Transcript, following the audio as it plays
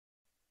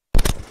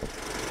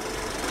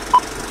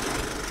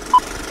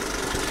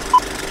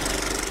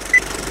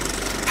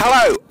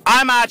Hello,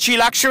 I'm Archie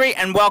Luxury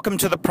and welcome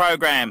to the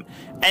program.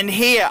 And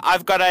here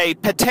I've got a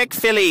Patek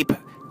Philippe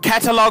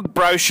catalogue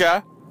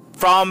brochure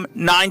from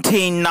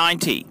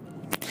 1990.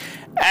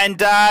 And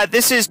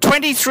this is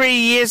 23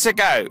 years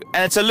ago.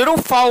 And it's a little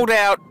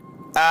fold-out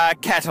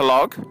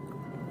catalogue.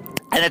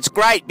 And it's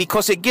great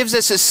because it gives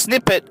us a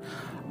snippet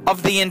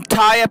of the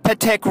entire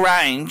Patek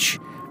range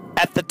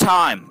at the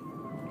time.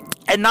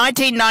 And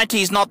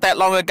 1990 is not that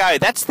long ago.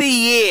 That's the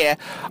year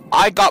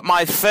I got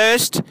my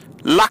first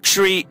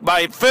true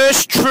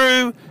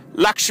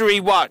luxury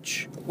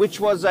watch, which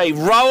was a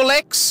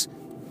Rolex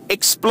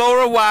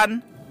Explorer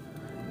 1,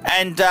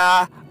 and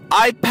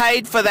I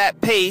paid for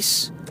that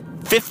piece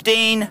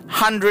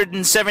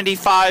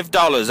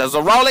 $1,575. As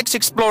a Rolex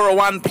Explorer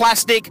 1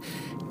 plastic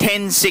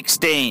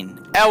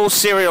 1016 L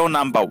serial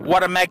number.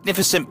 What a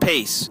magnificent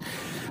piece.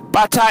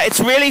 But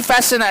it's really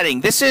fascinating.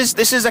 This is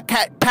a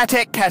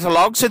Patek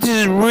catalogue, so this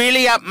is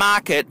really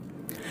upmarket.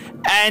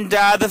 And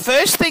the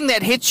first thing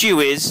that hits you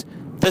is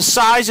the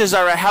sizes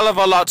are a hell of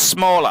a lot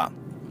smaller.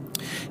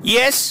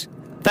 Yes,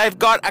 they've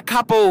got a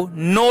couple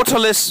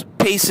Nautilus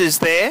pieces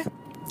there.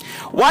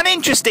 One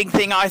interesting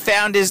thing I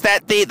found is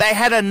that they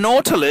had a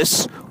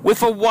Nautilus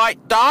with a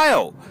white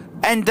dial.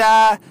 And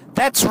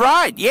that's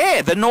right,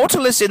 yeah, the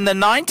Nautilus in the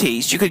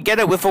 90s, you could get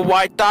it with a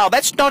white dial.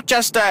 That's not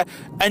just a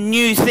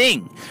new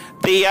thing.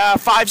 The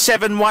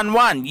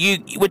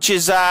 5711, which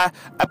is a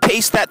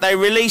piece that they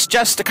released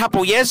just a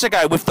couple years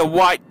ago with the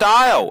white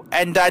dial.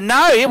 And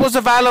no, it was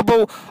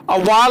available a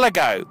while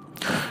ago.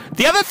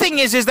 The other thing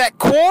is that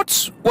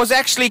quartz was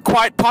actually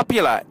quite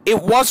popular.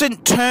 It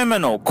wasn't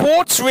terminal.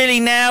 Quartz really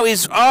now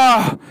is,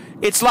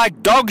 it's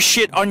like dog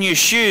shit on your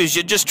shoes.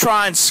 You just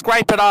try and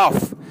scrape it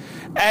off.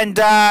 And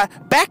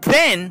back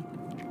then,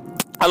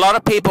 a lot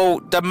of people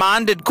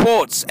demanded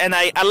quartz, and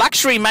a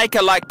luxury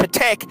maker like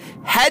Patek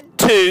had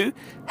to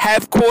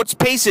have quartz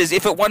pieces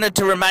if it wanted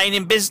to remain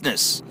in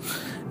business.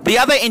 The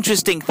other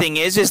interesting thing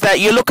is that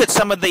you look at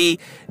some of the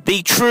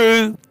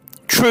true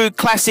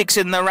classics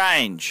in the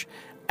range,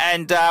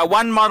 and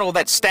one model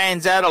that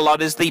stands out a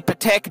lot is the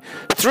Patek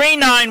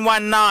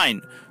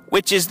 3919,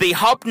 which is the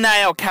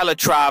hobnail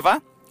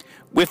Calatrava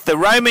with the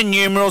Roman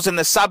numerals and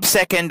the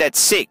sub-second at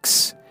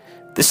 6.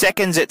 The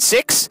second's at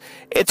 6.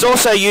 It's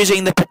also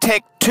using the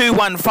Patek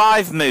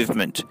 215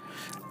 movement.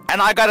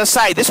 And I gotta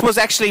say, this was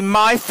actually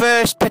my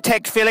first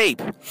Patek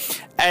Philippe.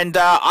 And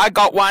I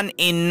got one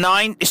in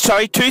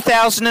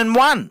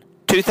 2001.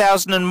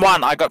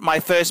 2001, I got my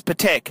first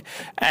Patek.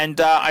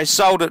 And I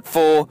sold it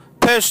for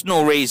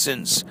personal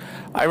reasons.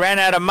 I ran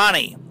out of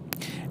money.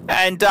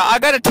 And I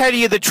gotta tell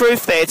you the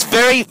truth there. It's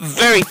very,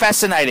 very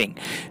fascinating.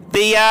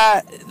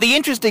 The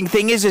interesting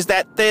thing is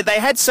that they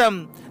had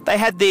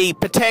the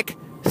Patek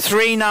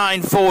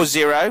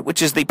 3940, which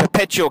is the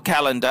perpetual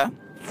calendar,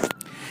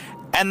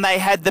 and they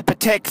had the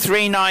Patek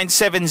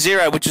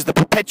 3970, which is the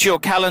perpetual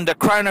calendar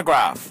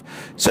chronograph.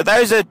 So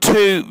those are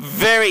two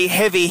very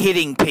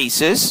heavy-hitting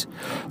pieces,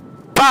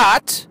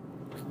 but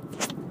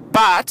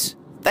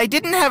they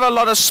didn't have a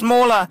lot of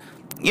smaller,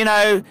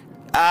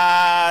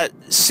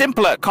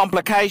 simpler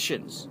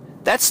complications.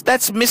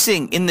 That's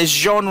missing in this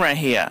genre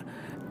here.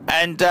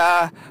 And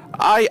I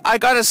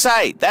gotta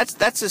say,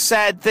 that's a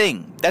sad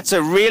thing. That's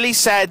a really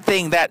sad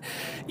thing that,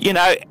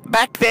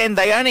 back then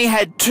they only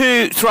had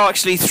three.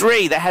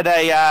 They had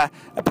a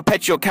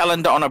perpetual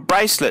calendar on a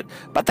bracelet,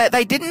 but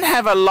they didn't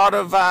have a lot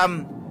of,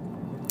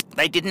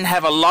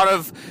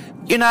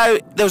 there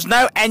was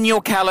no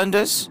annual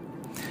calendars.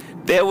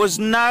 There was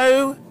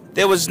no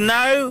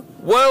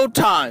world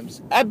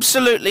times.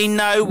 Absolutely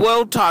no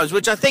world times,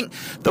 which I think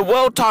the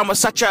world time was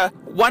such a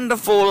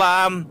wonderful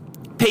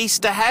piece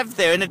to have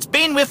there, and it's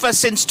been with us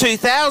since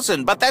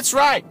 2000. But that's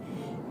right,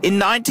 in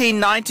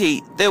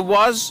 1990 there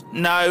was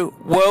no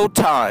world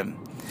time.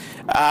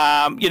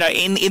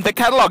 In the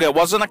catalogue, it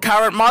wasn't a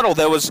current model.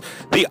 There was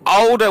the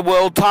older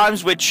world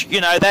times, which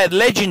they're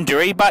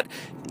legendary, but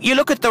you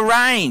look at the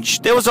range,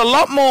 there was a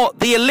lot more.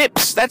 The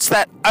ellipse, that's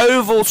that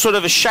oval sort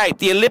of a shape,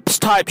 the ellipse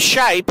type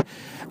shape,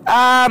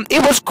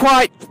 it was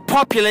quite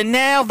popular.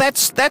 Now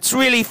that's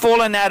really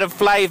fallen out of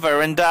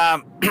flavor. And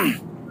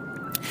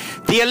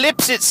the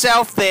ellipse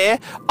itself there,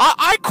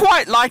 I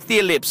quite like the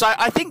ellipse.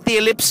 I think the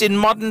ellipse in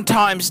modern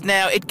times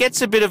now, it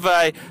gets a bit of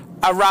a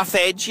rough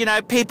edge.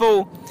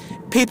 People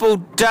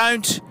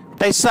don't,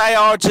 they say,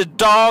 oh, it's a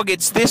dog,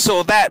 it's this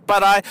or that.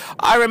 But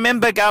I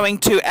remember going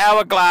to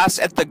Hourglass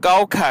at the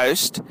Gold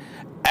Coast,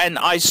 and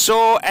I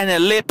saw an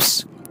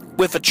ellipse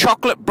with a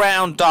chocolate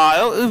brown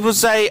dial. It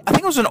was I think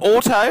it was an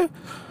auto,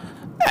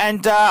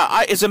 and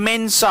it's a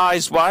men's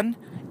size one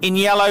in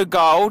yellow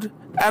gold.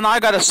 And I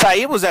gotta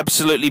say, it was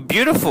absolutely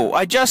beautiful.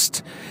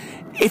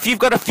 If you've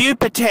got a few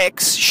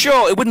Pateks,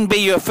 sure, it wouldn't be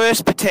your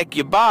first Patek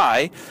you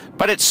buy,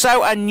 but it's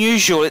so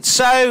unusual.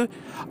 I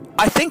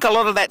think a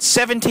lot of that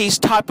 70s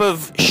type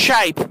of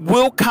shape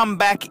will come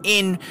back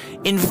in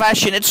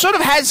fashion. It sort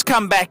of has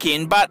come back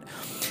in, but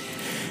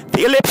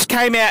the ellipse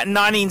came out in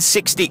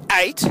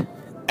 1968,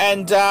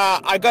 and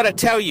I gotta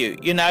tell you,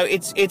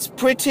 it's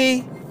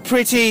pretty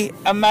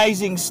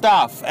amazing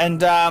stuff,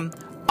 and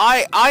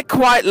I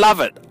quite love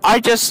it. I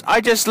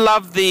just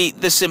love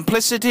the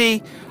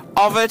simplicity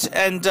of it,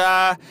 and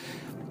the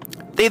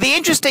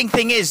interesting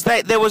thing is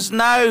that there was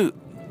no,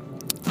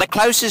 the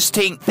closest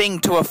thing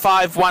to a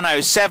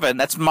 5107,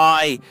 that's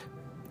my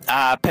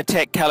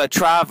Patek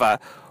Calatrava,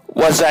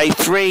 was a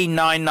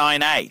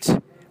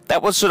 3998.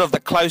 That was sort of the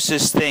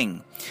closest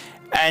thing.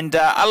 And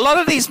a lot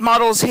of these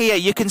models here,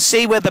 you can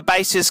see where the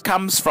basis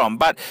comes from,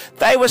 but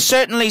they were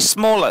certainly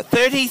smaller.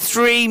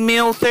 33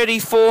 mil,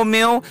 34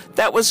 mil,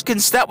 that was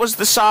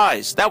the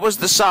size. That was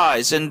the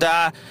size. And,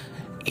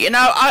 you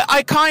know,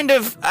 I kind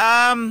of,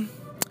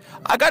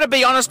 I got to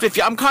be honest with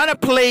you, I'm kind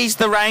of pleased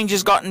the range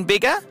has gotten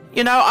bigger.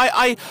 You know,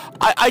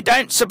 I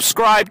don't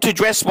subscribe to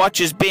dress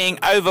watches being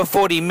over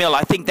 40 mil.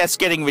 I think that's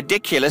getting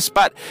ridiculous,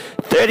 but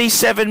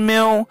 37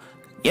 mil,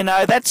 you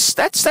know, that's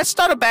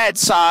not a bad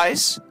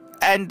size.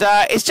 And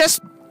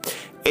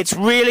it's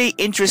really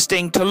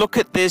interesting to look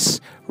at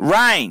this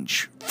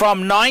range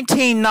from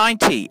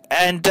 1990,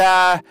 and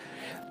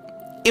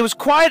it was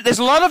quite, there's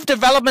a lot of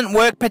development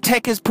work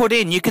Patek has put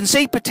in. You can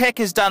see Patek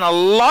has done a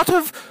lot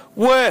of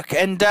work,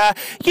 and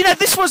you know,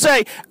 this was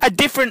a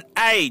different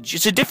age.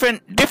 It's a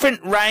different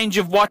range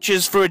of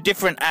watches for a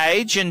different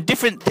age, and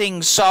different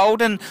things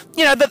sold, and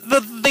you know,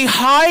 the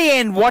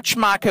high-end watch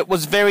market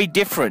was very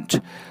different.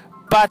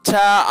 But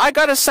I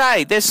gotta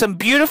say, there's some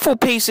beautiful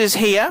pieces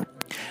here,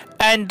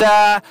 and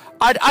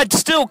I'd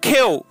still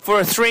kill for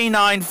a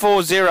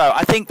 3940.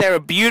 I think they're a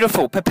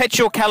beautiful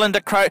perpetual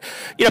calendar.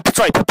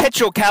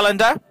 Perpetual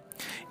calendar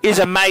is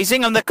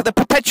amazing, and the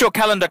perpetual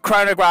calendar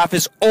chronograph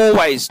is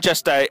always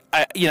just a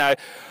you know,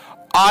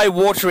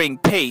 eye-watering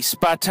piece.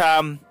 But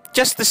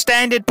just the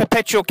standard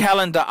perpetual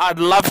calendar, I'd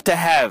love to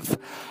have.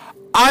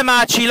 I'm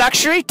Archie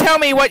Luxury. Tell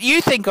me what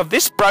you think of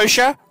this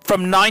brochure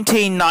from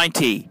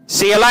 1990.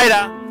 See you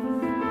later.